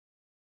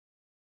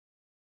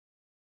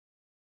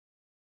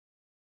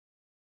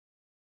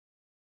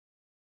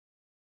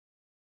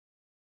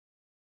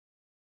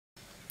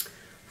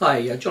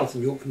Hi,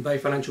 Jonathan York from Bay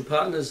Financial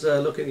Partners,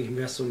 looking at the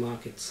investment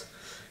markets.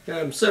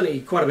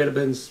 Certainly quite a bit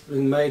has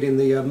been made in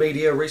the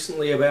media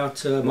recently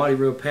about Mighty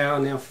River Power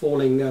now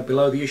falling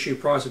below the issue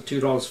price of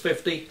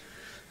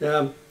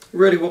 $2.50.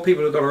 Really what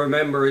people have got to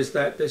remember is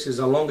that this is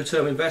a longer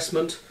term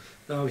investment.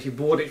 If you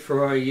bought it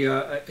for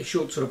a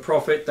short sort of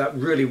profit, that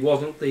really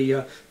wasn't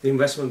the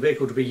investment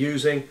vehicle to be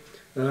using.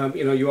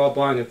 You are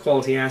buying a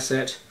quality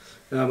asset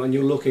and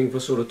you're looking for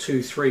sort of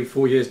 2, 3,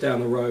 4 years down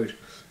the road.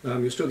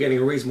 You're still getting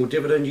a reasonable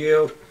dividend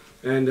yield,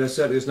 and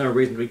certainly there's no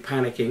reason to be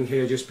panicking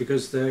here just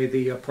because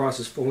the price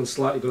has fallen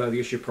slightly below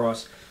the issue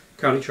price,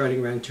 currently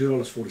trading around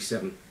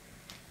 $2.47.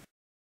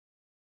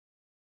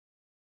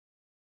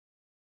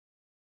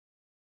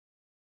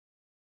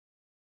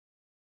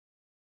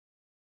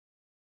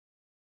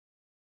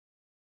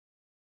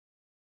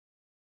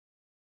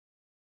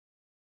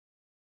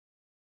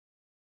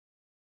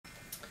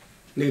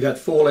 That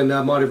fall in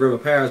Mighty River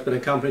Power has been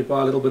accompanied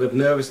by a little bit of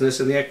nervousness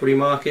in the equity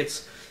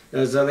markets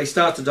as they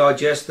start to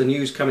digest the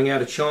news coming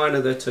out of China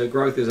that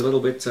growth is a little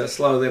bit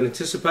slower than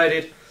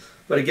anticipated.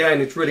 But again,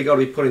 it's really got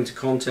to be put into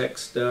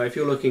context. If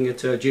you're looking at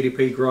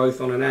GDP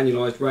growth on an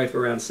annualized rate of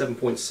around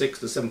 7.6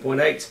 to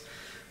 7.8,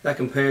 that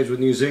compares with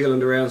New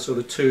Zealand around sort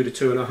of 2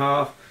 to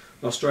 2.5,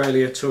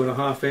 Australia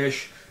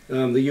 2.5-ish,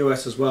 the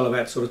US as well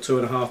about sort of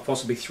 2.5,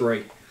 possibly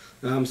 3.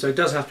 So it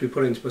does have to be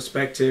put into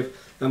perspective,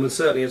 and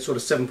certainly at sort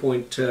of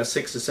 7.6 to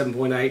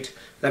 7.8,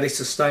 that is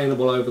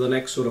sustainable over the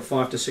next sort of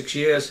 5 to 6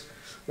 years.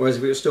 Whereas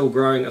if it was still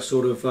growing at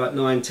sort of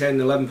 9, 10,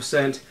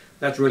 11%,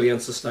 that's really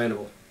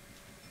unsustainable.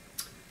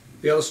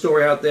 The other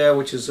story out there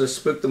which has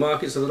spooked the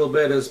markets a little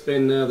bit has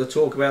been the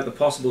talk about the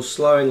possible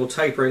slowing or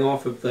tapering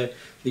off of the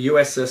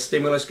US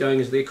stimulus going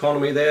into the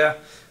economy there.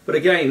 But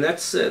again,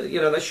 that's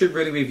that should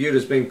really be viewed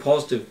as being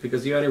positive,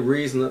 because the only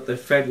reason that the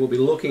Fed will be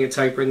looking at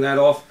tapering that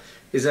off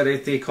is that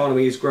if the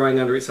economy is growing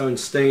under its own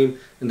steam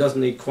and doesn't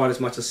need quite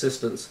as much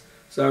assistance.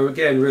 So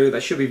again, really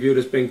that should be viewed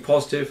as being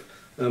positive.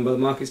 But the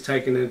market's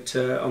taking it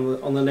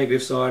on the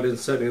negative side and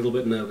certainly a little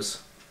bit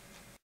nervous.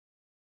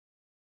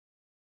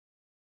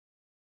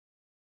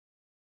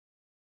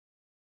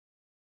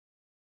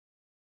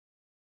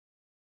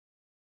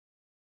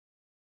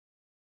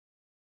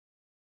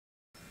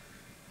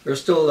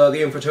 There's still the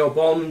Infratel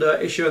bond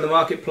issue in the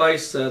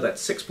marketplace.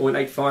 That's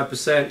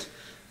 6.85%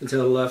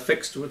 until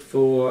fixed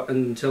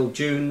until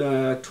June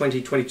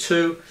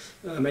 2022.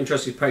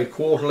 Interest is paid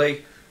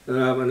quarterly.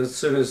 And as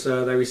soon as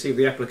they receive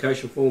the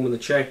application form and the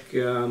check,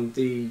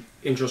 the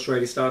interest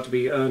rate is start to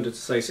be earned at,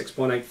 say,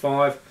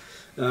 6.85.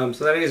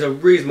 So that is a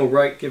reasonable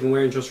rate given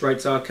where interest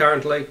rates are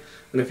currently.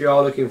 And if you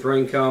are looking for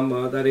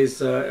income, that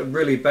is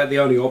really about the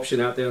only option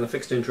out there in the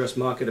fixed interest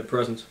market at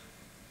present.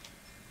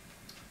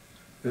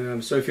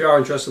 So if you are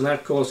interested in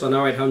that, call us on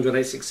 0800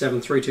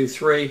 867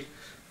 323.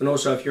 And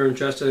also if you're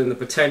interested in the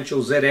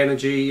potential Z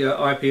Energy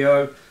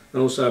IPO,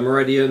 and also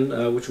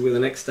Meridian, which will be the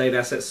next state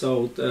asset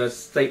sales.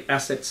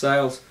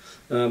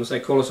 So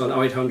call us on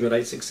 0800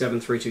 867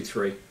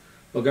 323.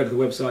 Or go to the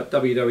website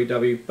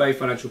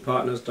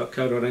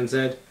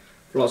www.bayfinancialpartners.co.nz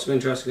for lots of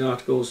interesting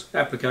articles,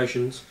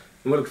 applications,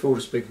 and we look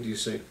forward to speaking to you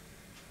soon.